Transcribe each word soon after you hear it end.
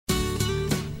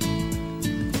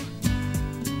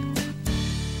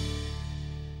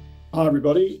Hi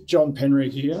everybody, John Penry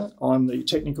here. I'm the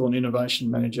Technical and Innovation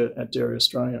Manager at Dairy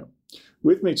Australia.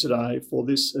 With me today for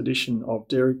this edition of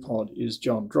Dairy Pod is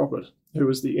John Droppett, who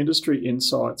is the Industry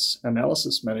Insights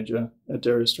Analysis Manager at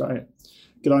Dairy Australia.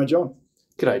 G'day, John.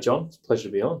 G'day, John. It's a pleasure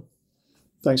to be on.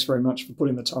 Thanks very much for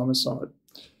putting the time aside.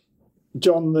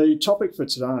 John, the topic for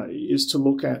today is to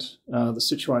look at the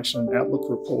Situation and Outlook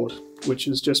report, which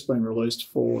has just been released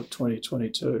for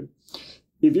 2022.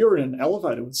 If you're in an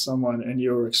elevator with someone and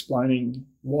you're explaining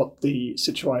what the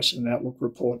Situation and Outlook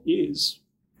report is,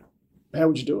 how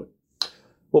would you do it?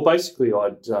 Well, basically,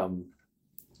 I'd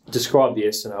describe the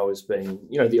S&O as being,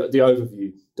 the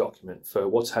overview document for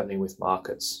what's happening with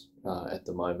markets at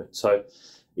the moment. So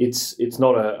it's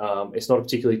not a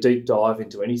particularly deep dive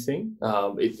into anything.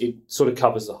 It sort of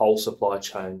covers the whole supply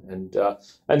chain and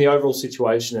the overall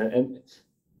situation. And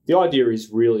the idea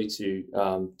is really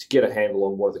to get a handle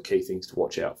on what are the key things to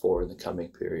watch out for in the coming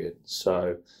period.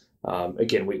 So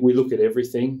again, we look at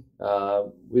everything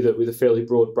with a fairly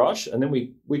broad brush, and then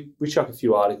we chuck a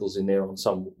few articles in there on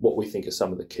what we think are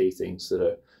some of the key things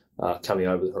that are coming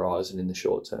over the horizon in the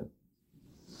short term.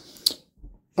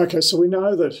 Okay, so we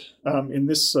know that in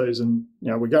this season,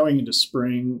 we're going into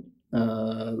spring.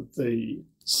 The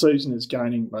season is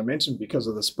gaining momentum because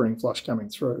of the spring flush coming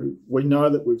through. We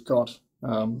know that we've got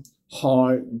record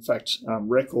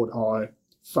high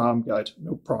farm gate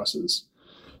milk prices.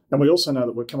 And we also know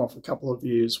that we've come off a couple of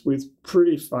years with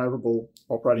pretty favourable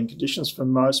operating conditions for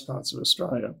most parts of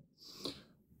Australia.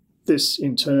 This,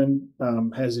 in turn,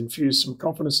 has infused some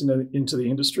confidence into the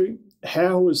industry.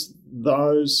 How have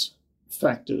those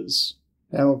factors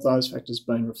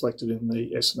been reflected in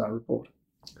the S&O report?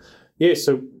 Yeah,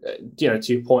 so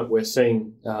to your point, we're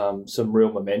seeing some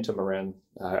real momentum around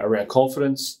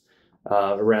confidence,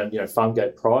 around farm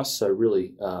gate price. So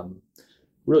really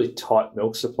tight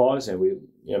milk supplies, and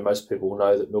most people will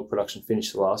know that milk production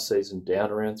finished the last season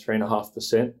down around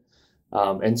 3.5%,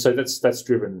 and so that's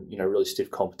driven really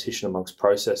stiff competition amongst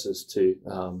processors to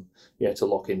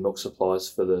lock in milk supplies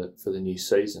for the new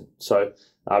season. So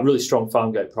really strong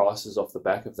farm gate prices off the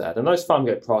back of that, and those farm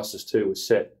gate prices too were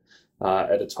set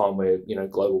at a time where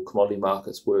global commodity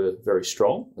markets were very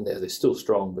strong, and they're still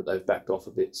strong, but they've backed off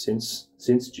a bit since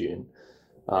June.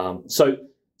 So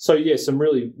yeah, some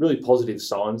really really positive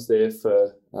signs there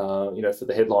for for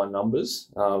the headline numbers.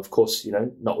 Of course,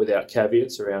 not without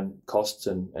caveats around costs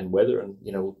and weather, and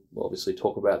we'll obviously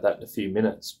talk about that in a few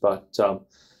minutes. But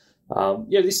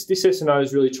this S&O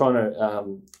is really trying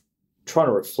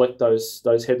to reflect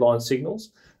those headline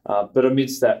signals. But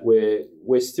amidst that,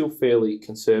 we're still fairly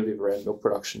conservative around milk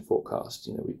production forecast.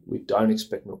 We don't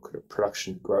expect milk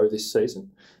production to grow this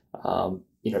season.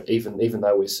 Even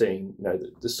though we're seeing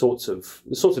the sorts of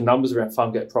numbers around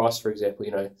farm gate price, for example.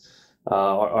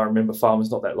 I remember farmers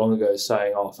not that long ago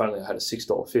saying, "Oh, if only I had a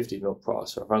 $6.50 milk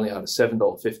price, or if only I had a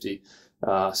 $7.50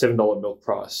 $7 milk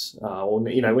price." We're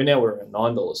at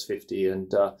 $9.50,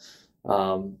 and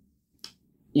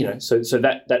so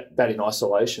that in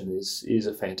isolation is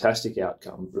a fantastic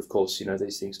outcome. But of course,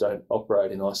 these things don't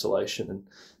operate in isolation, and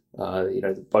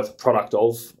both a product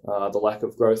of the lack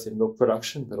of growth in milk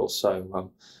production, but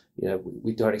also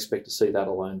we don't expect to see that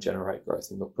alone generate growth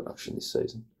in milk production this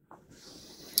season.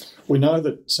 We know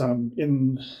that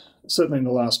certainly in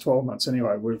the last 12 months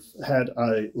anyway, we've had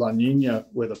a La Nina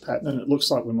weather pattern, and it looks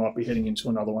like we might be heading into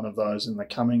another one of those in the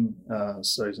coming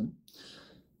season.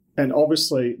 And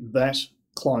obviously that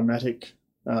climatic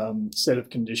set of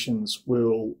conditions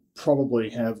will probably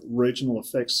have regional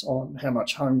effects on how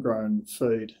much homegrown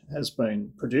feed has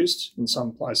been produced. In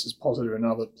some places positive, in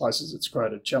other places it's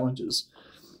created challenges.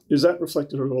 Is that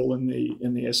reflected at all in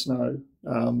the S&O,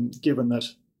 given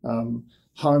that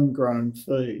homegrown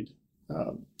feed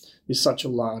is such a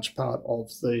large part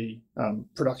of the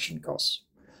production costs?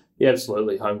 Yeah,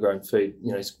 absolutely. Homegrown feed,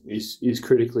 is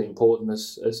critically important,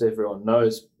 as everyone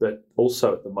knows. But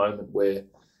also at the moment where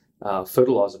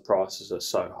fertiliser prices are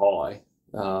so high,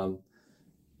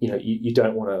 you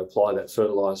don't want to apply that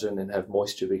fertiliser and then have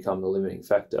moisture become the limiting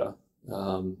factor,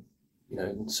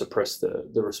 and suppress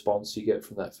the response you get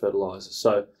from that fertiliser.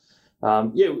 So,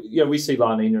 we see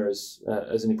La Nina as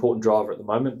an important driver at the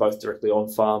moment, both directly on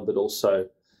farm, but also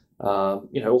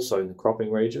in the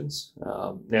cropping regions.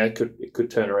 Now it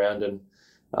could turn around and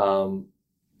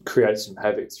create some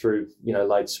havoc through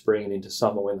late spring and into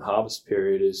summer when the harvest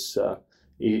period is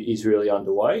really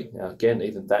underway. Now again,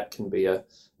 even that can be a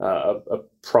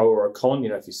pro or a con.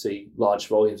 If you see large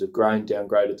volumes of grain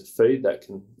downgraded to feed, that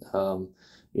can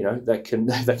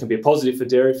that can be a positive for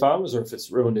dairy farmers, or if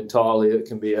it's ruined entirely, it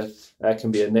can be a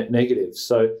net negative.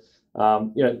 So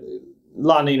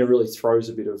La Nina really throws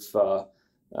a bit of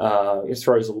it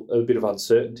throws a bit of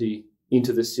uncertainty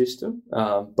into the system,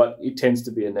 but it tends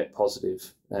to be a net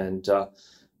positive. And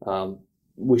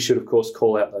we should, of course,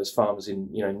 call out those farmers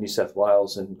in New South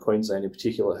Wales and Queensland in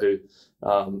particular who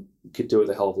could do with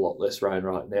a hell of a lot less rain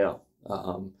right now,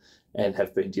 and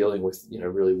have been dealing with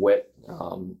really wet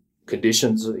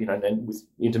conditions, and with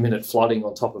intermittent flooding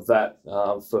on top of that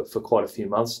for quite a few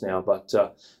months now.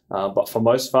 But for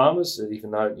most farmers,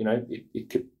 even though it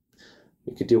could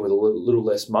deal with a little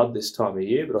less mud this time of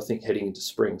year, but I think heading into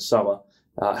spring, summer,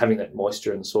 having that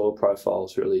moisture in the soil profile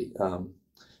is really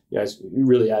it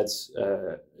really adds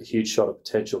a huge shot of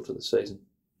potential to the season.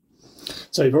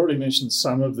 So you've already mentioned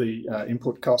some of the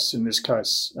input costs, in this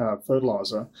case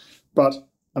fertiliser, but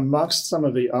amongst some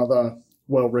of the other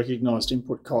well-recognised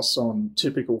input costs on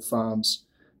typical farms,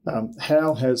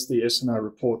 how has the S&O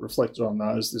report reflected on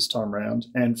those this time round?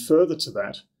 And further to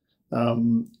that,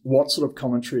 what sort of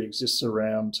commentary exists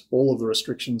around all of the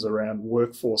restrictions around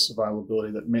workforce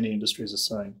availability that many industries are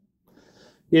seeing?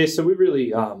 Yeah, so we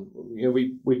really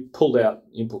we pulled out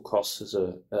input costs as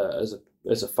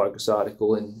a focus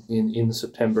article in the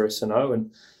September S&O,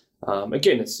 and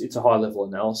again it's a high level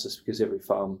analysis because every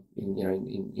farm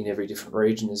in every different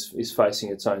region is facing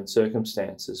its own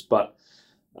circumstances, but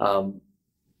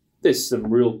there's some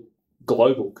real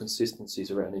global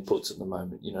consistencies around inputs at the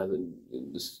moment.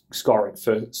 The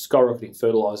skyrocketing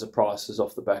fertiliser prices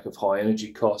off the back of high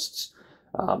energy costs.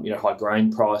 High grain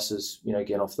prices,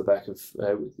 again off the back of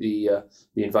the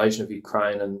invasion of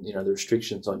Ukraine and the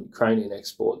restrictions on Ukrainian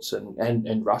exports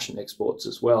and Russian exports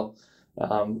as well,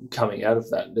 coming out of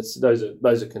that.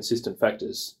 Those are consistent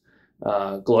factors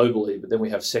globally, but then we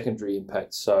have secondary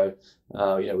impacts. So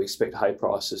we expect hay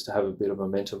prices to have a bit of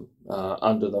momentum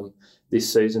under them this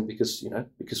season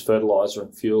because fertiliser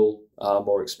and fuel are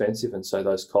more expensive, and so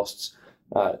those costs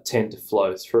tend to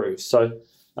flow through. So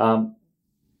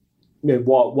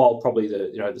while probably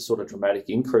the sort of dramatic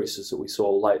increases that we saw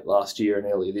late last year and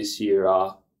early this year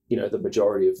are the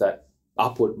majority of that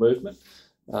upward movement,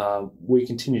 we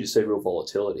continue to see real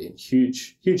volatility and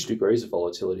huge degrees of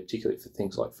volatility, particularly for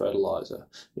things like fertiliser.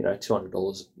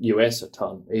 $200 US a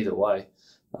tonne either way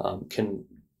can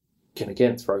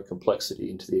again throw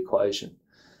complexity into the equation.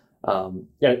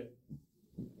 That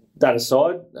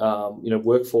aside,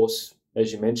 workforce,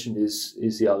 as you mentioned, is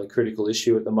the other critical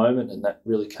issue at the moment, and that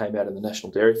really came out in the National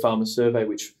Dairy Farmers Survey,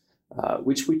 which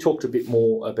we talked a bit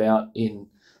more about in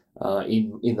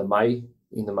the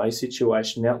May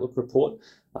situation outlook report.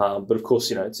 But of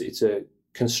course, it's a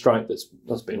constraint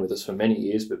that's been with us for many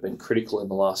years, but been critical in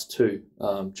the last two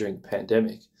during the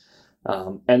pandemic.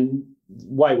 And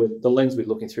the lens we're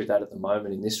looking through that at the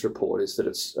moment in this report is that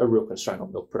it's a real constraint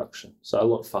on milk production. So a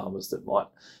lot of farmers that might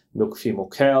milk a few more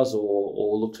cows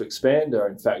or look to expand are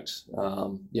in fact,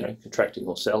 contracting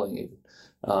or selling even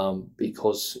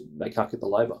because they can't get the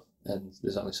labour. And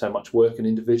there's only so much work an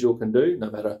individual can do,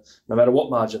 no matter what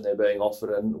margin they're being offered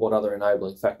and what other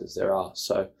enabling factors there are.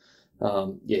 So,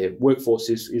 workforce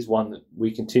is one that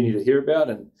we continue to hear about,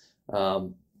 and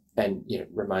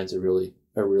remains a really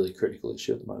critical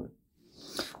issue at the moment.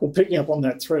 Well, picking up on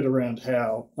that thread around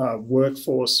how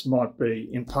workforce might be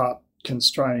in part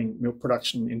constraining milk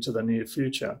production into the near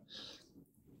future,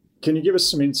 can you give us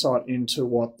some insight into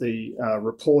what the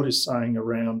report is saying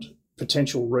around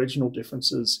potential regional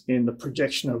differences in the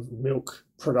projection of milk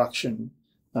production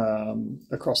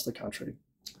across the country?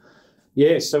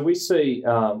 Yeah, so we see,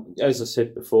 as I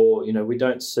said before, we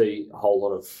don't see a whole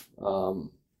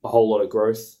lot of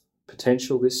growth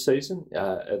potential this season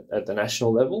at the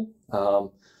national level.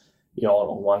 On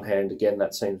one hand, again,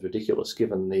 that seems ridiculous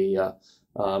given the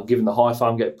high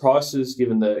farm gate prices,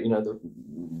 given the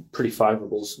pretty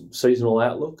favourable seasonal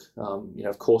outlook.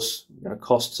 Of course,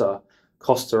 costs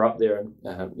are up there, and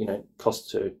a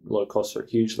lot of costs are at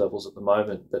huge levels at the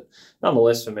moment. But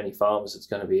nonetheless, for many farmers, it's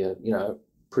going to be a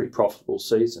pretty profitable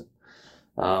season.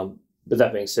 But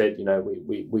that being said,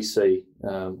 we see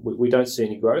we don't see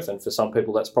any growth, and for some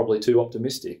people that's probably too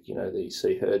optimistic. That you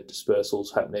see herd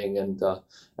dispersals happening, and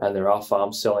there are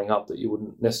farms selling up that you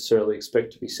wouldn't necessarily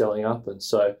expect to be selling up, and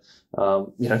so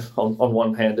on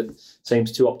one hand it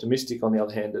seems too optimistic. On the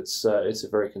other hand, it's a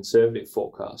very conservative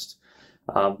forecast.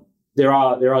 There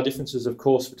are differences, of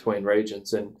course, between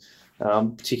regions, and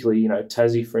particularly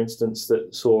Tassie, for instance,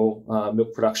 that saw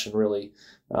milk production really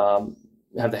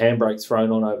have the handbrake thrown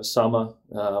on over summer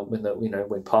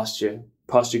when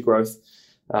pasture growth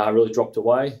really dropped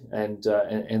away, and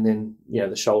then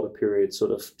the shoulder period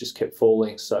sort of just kept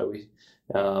falling. So we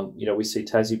see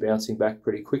Tassie bouncing back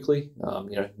pretty quickly.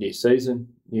 New season,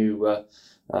 new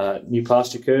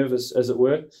pasture curve, as it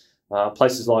were.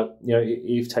 Places like,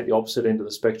 you take the opposite end of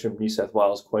the spectrum, New South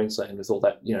Wales, Queensland, with all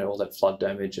that flood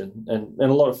damage, and a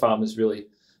lot of farmers really,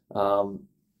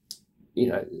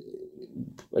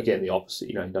 again, the opposite.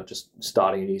 You're not just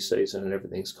starting a new season and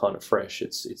everything's kind of fresh.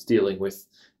 It's dealing with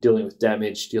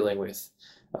damage, dealing with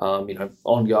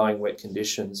ongoing wet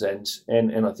conditions,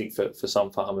 and I think for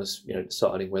some farmers,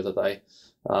 deciding whether they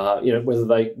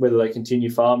whether they continue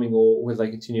farming or whether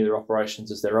they continue their operations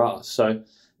as there are. So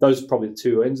those are probably the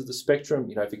two ends of the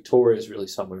spectrum. Victoria is really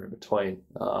somewhere in between.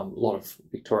 A lot of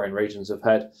Victorian regions have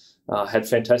had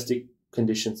fantastic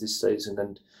conditions this season,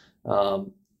 and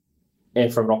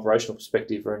from an operational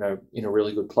perspective, are in a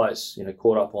really good place.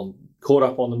 Caught up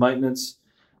on the maintenance,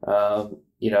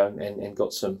 and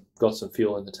got some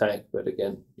fuel in the tank. But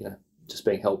again, just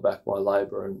being held back by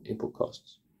labour and input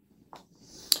costs.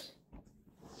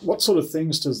 What sort of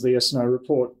things does the S&O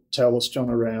report tell us,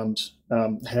 John, around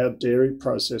how dairy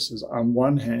processors, on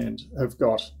one hand, have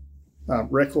got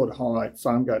record high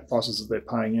farm gate prices that they're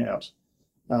paying out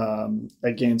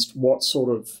against what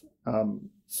sort of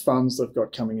funds they've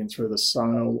got coming in through the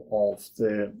sale of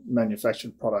their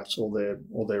manufactured products or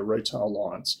their retail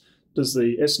lines? Does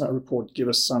the S&O report give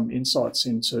us some insights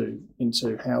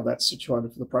into how that's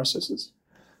situated for the processors?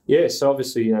 Yeah, so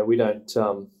obviously, we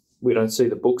don't see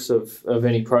the books of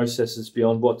any processors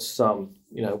beyond what's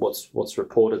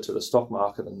reported to the stock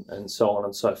market and so on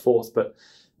and so forth. But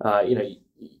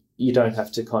you don't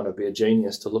have to kind of be a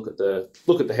genius to look at the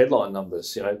headline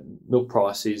numbers. Milk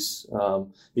price is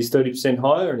 30%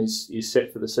 higher and is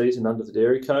set for the season under the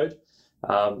dairy code.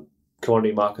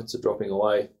 Commodity markets are dropping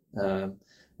away,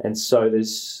 and so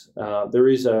there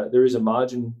is a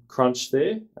margin crunch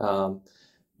there.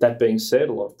 That being said,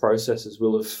 a lot of processors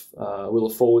will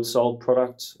have forward sold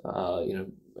product.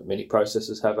 Many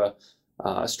processors have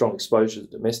a strong exposure to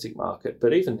the domestic market,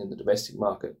 but even in the domestic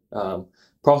market,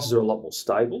 prices are a lot more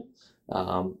stable,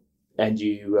 and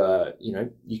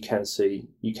you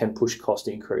can push cost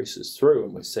increases through,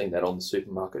 and we're seeing that on the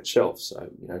supermarket shelf. So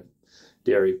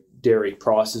dairy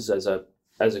prices as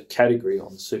a category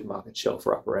on the supermarket shelf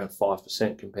are up around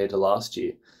 5% compared to last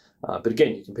year. But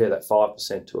again, you compare that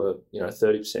 5% to a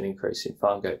 30% increase in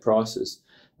farm gate prices.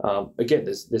 Again,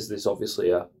 there's obviously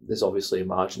a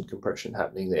margin compression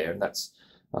happening there, and that's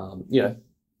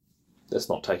that's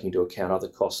not taking into account other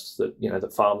costs that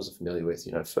that farmers are familiar with.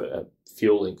 For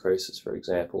fuel increases, for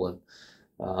example, and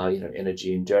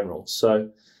energy in general.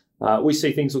 So we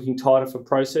see things looking tighter for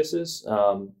processors.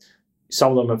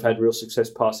 Some of them have had real success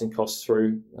passing costs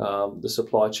through the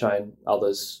supply chain.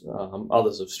 Others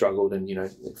have struggled,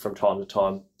 and from time to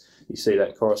time you see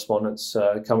that correspondence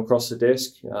come across the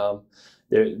desk.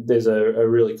 There's a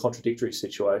really contradictory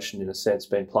situation, in a sense,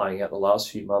 been playing out the last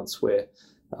few months, where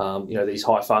these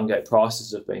high farm gate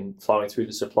prices have been flowing through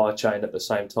the supply chain at the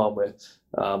same time where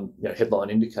headline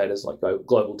indicators like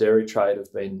global dairy trade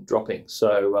have been dropping.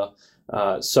 So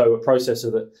a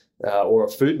processor that or a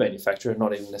food manufacturer,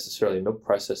 not even necessarily a milk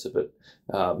processor,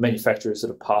 but manufacturers that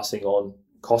are passing on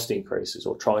cost increases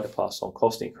or trying to pass on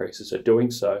cost increases are doing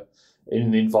so in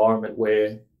an environment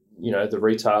where the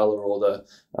retailer or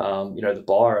the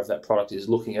buyer of that product is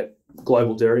looking at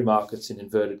global dairy markets in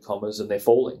inverted commas, and they're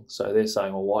falling. So they're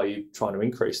saying, well, why are you trying to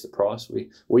increase the price?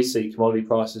 We see commodity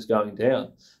prices going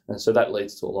down, and so that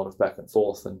leads to a lot of back and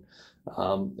forth, and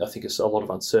I think it's a lot of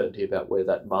uncertainty about where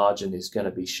that margin is going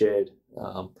to be shared,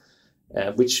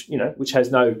 which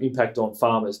has no impact on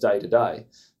farmers day to day,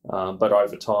 but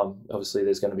over time, obviously,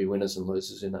 there's going to be winners and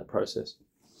losers in that process.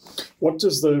 What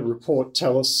does the report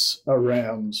tell us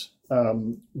around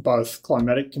both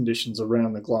climatic conditions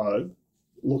around the globe,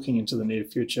 looking into the near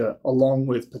future, along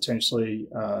with potentially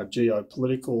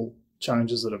geopolitical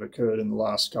changes that have occurred in the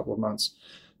last couple of months?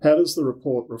 How does the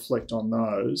report reflect on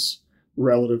those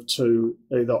relative to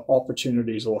either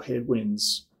opportunities or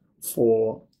headwinds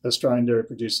for Australian dairy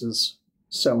producers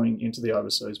selling into the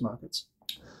overseas markets?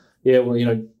 Yeah,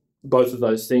 well, both of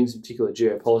those things, in particular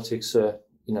geopolitics, are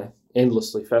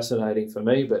endlessly fascinating for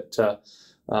me, but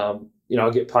I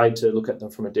get paid to look at them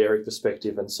from a dairy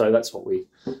perspective, and so that's what we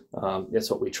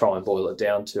try and boil it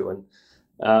down to. And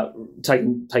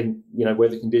taking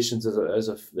weather conditions as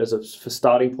a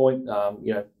starting point,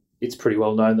 it's pretty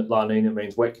well known that La Nina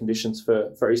means wet conditions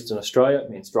for Eastern Australia. It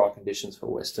means dry conditions for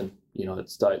Western United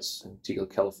States, in particular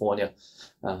California.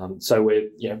 So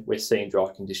we're seeing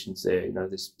dry conditions there.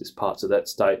 There's parts of that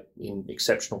state in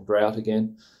exceptional drought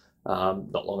again.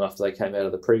 Not long after they came out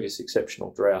of the previous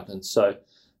exceptional drought. And so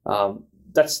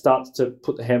that starts to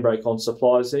put the handbrake on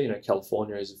supplies there.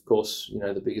 California is, of course,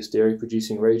 the biggest dairy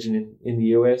producing region in the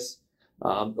US.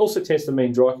 Also tends to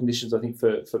mean dry conditions, I think,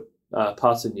 for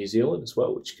parts of New Zealand as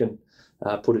well, which can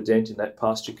put a dent in that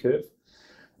pasture curve.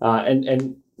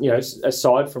 And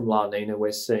aside from La Nina,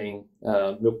 we're seeing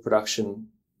milk production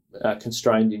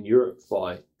constrained in Europe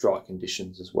by dry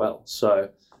conditions as well. So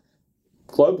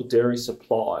global dairy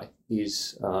supply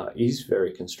is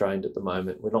very constrained at the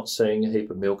moment. We're not seeing a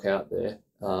heap of milk out there.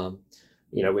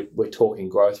 We're talking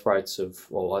growth rates of,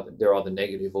 they're either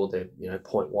negative or they're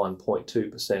 0.1,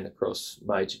 0.2% across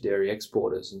major dairy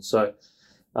exporters, and so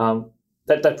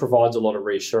that provides a lot of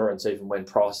reassurance, even when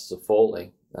prices are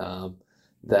falling,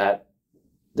 that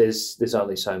there's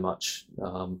only so much.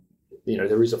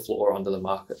 There is a floor under the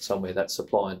market somewhere. That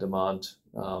supply and demand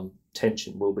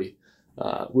tension will be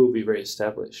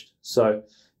re-established. So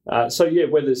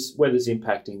weather's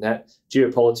impacting that.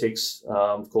 Geopolitics,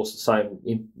 of course,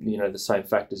 the same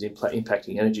factors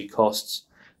impacting energy costs.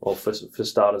 Or for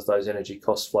starters, those energy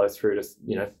costs flow through to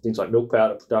things like milk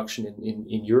powder production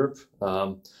in Europe.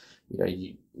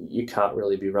 You can't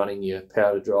really be running your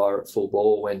powder dryer at full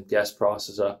bore when gas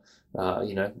prices are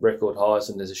record highs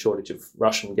and there's a shortage of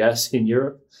Russian gas in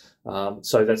Europe.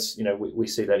 So that's we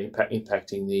see that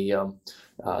impacting the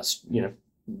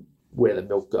where the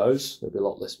milk goes. There'll be a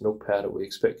lot less milk powder we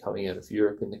expect coming out of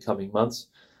Europe in the coming months.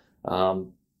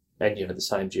 And the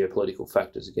same geopolitical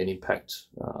factors again impact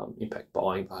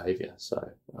buying behaviour.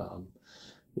 So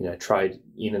trade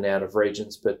in and out of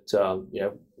regions, but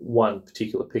one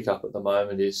particular pickup at the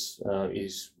moment is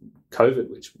COVID,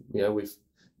 which we've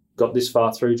got this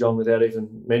far through, John, without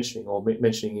even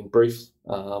mentioning in brief.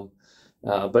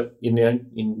 But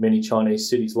in many Chinese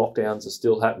cities, lockdowns are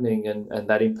still happening, and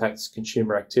that impacts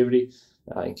consumer activity,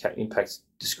 impacts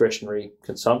discretionary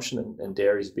consumption, and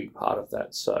dairy is a big part of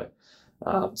that. So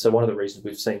one of the reasons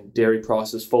we've seen dairy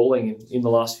prices falling in the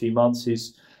last few months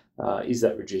is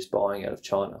that reduced buying out of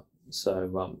China.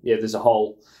 So there's a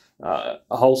whole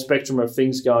spectrum of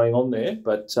things going on there,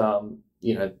 but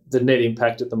the net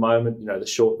impact at the moment, the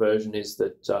short version is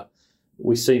that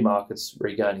we see markets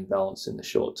regaining balance in the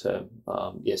short term.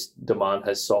 Yes, demand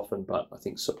has softened, but I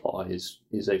think supply is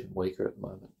even weaker at the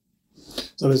moment.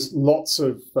 So there's lots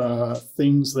of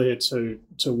things there to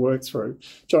work through.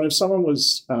 John, if someone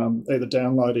was either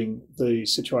downloading the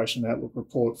Situation Outlook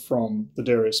report from the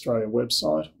Dairy Australia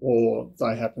website, or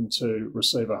they happen to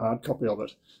receive a hard copy of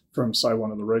it from, say,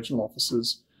 one of the regional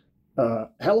offices,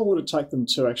 how long would it take them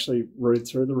to actually read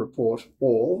through the report,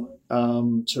 or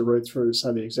to read through,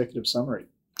 say, the executive summary?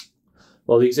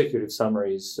 Well, the executive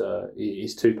summary is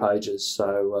 2 pages,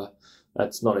 so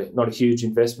that's not a huge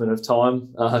investment of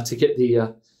time to get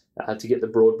the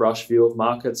broad brush view of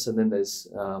markets. And then there's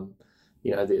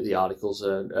the articles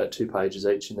are 2 pages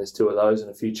each, and there's 2 of those and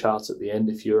a few charts at the end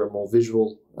if you're a more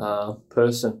visual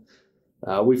person.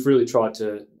 We've really tried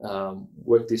to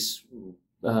work this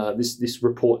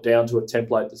report down to a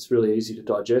template that's really easy to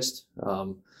digest.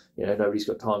 Nobody's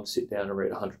got time to sit down and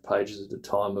read 100 pages at a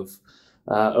time of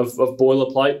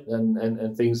boilerplate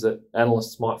and things that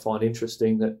analysts might find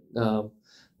interesting that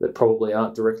probably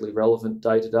aren't directly relevant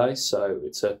day to day. So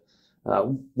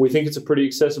we think it's a pretty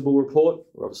accessible report.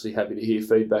 We're obviously happy to hear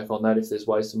feedback on that if there's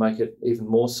ways to make it even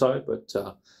more so. But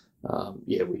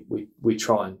we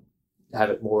try and have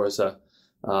it more as a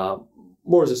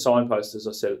signpost, as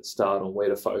I said at the start, on where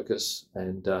to focus.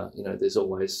 And there's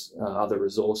always other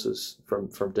resources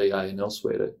from DA and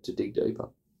elsewhere to dig deeper.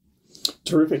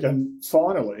 Terrific. And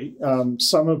finally,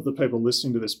 some of the people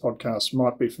listening to this podcast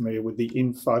might be familiar with the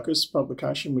In Focus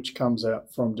publication, which comes out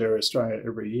from Dairy Australia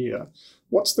every year.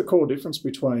 What's the core difference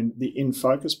between the In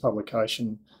Focus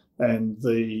publication and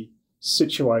the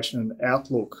Situation and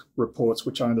Outlook reports,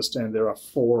 which I understand there are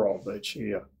 4 of each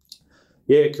year?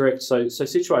 Yeah, correct. So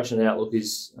Situation and Outlook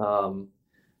is the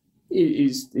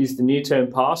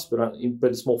near-term past, but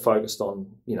it's more focused on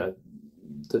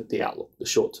the outlook, the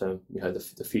short term,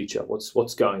 the future,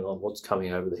 what's going on, what's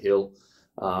coming over the hill.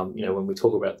 When we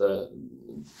talk about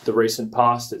the recent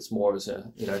past, it's more as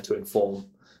to inform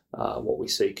what we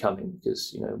see coming,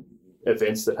 because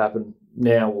events that happen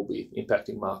now will be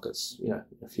impacting markets in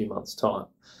a few months' time.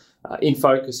 In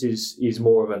Focus is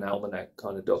more of an almanac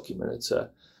kind of document. It's a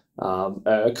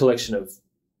collection of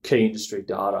key industry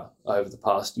data over the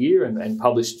past year and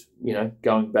published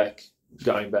going back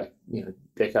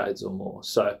decades or more.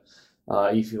 So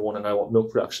if you want to know what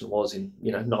milk production was in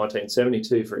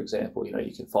 1972, for example,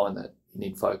 you can find that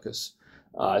in Focus.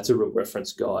 It's a real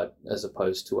reference guide as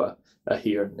opposed to a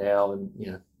here and now and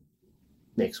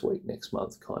next week, next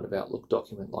month kind of outlook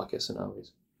document like S&O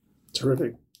is.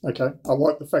 Terrific. Okay, I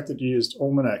like the fact that you used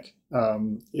almanac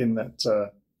in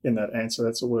that in that answer.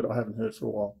 That's a word I haven't heard for a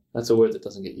while. That's a word that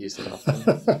doesn't get used enough.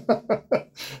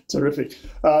 Terrific.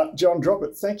 John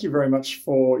Droppett, thank you very much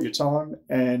for your time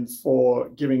and for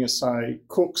giving us a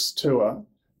Cook's tour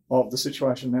of the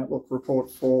Situation and Outlook report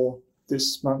for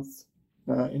this month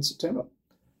in September.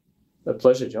 A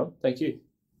pleasure, John. Thank you.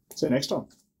 See you next time.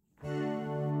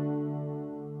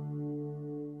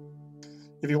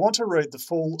 If you want to read the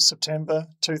full September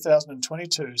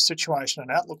 2022 Situation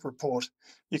and Outlook report,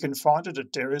 you can find it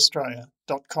at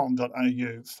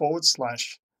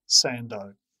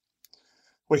dairyaustralia.com.au/Sando.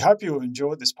 We hope you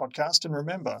enjoyed this podcast, and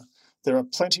remember, there are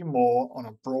plenty more on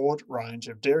a broad range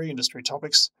of dairy industry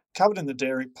topics covered in the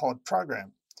Dairy Pod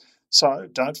program. So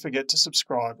don't forget to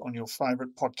subscribe on your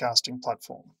favourite podcasting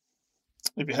platform.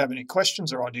 If you have any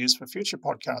questions or ideas for future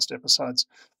podcast episodes,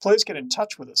 please get in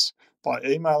touch with us by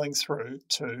emailing through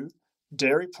to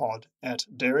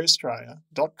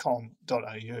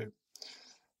dairypod@dairyaustralia.com.au.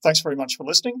 Thanks very much for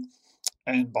listening,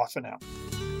 and bye for now.